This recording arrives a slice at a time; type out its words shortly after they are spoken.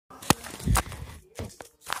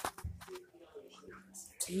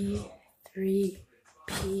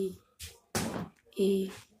C3PE.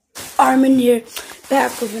 Armin here,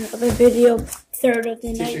 back with another video. Third of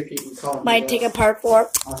the night. Might take a part 4.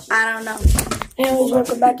 I don't know. Anyways,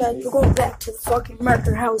 welcome back, guys. We're going back to the fucking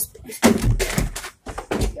murder house. See,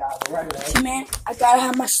 man, I gotta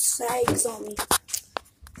have my sides on me.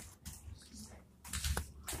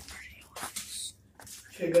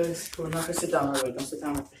 Okay, guys, we're not gonna sit down right away. Don't sit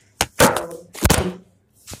down right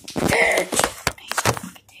there.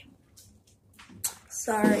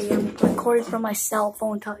 Sorry, I'm recording from my cell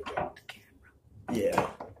phone until I get the camera. Yeah.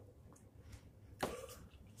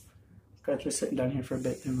 Guys, we're sitting down here for a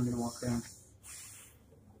bit, then we're gonna walk around.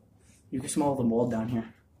 You can smell the mold down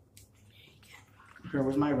here. Here,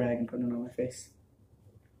 where's my rag and put it on my face?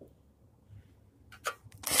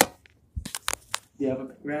 Do you have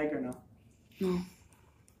a rag or no? No.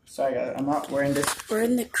 Sorry, guys. I'm not wearing this. We're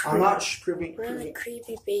in the I'm not creepy. We're in the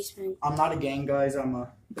creepy basement. I'm not a gang, guys. I'm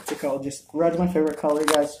a psychologist. Red's my favorite color,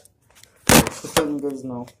 guys. Just so you guys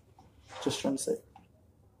know. Just trying to say.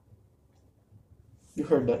 You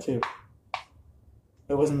heard that too.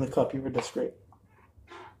 It wasn't the cup. You heard that's great.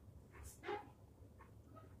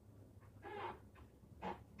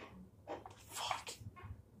 Fuck.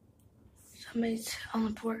 Somebody's on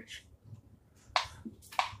the porch.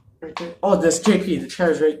 Right there. Oh, this JP. The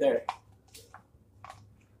chair's right there.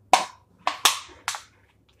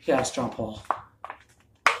 Yeah, it's John Paul.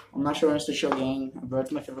 I'm not sure when it's to show gang.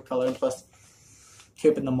 Red's my favorite color, and plus,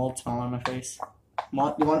 keeping the mold smell on my face. You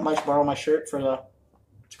want to borrow my shirt for the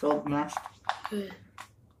what's it called, mask? Good.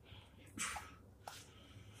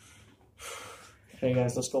 Hey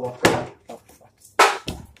guys, let's go walk around. Oh, fuck.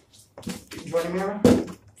 You joining me, Aaron?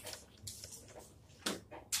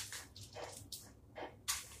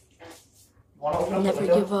 I'll never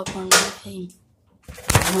give up on anything.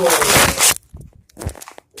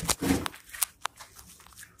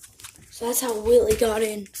 So that's how Willie got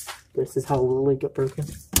in. This is how Willie got broken.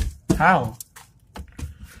 How?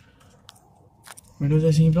 Where does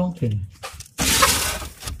this even open?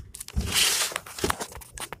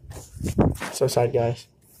 So sad, guys.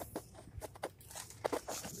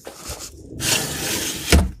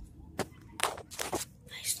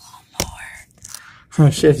 Nice lawnmower.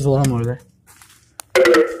 Oh shit, there's a lawnmower there.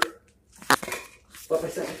 What I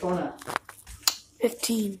set my phone at?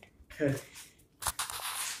 15. Okay.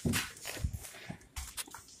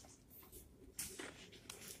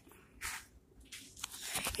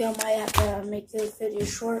 Yo, might have to make this video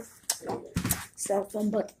short. Cell phone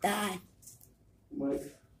about to die. Wait.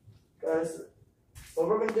 Guys, what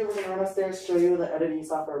we're gonna do, we're gonna run upstairs, show you the editing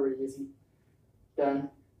software we're using. Done.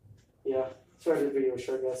 Yeah. Sorry the video was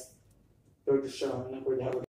short, guys. They were just showing, we're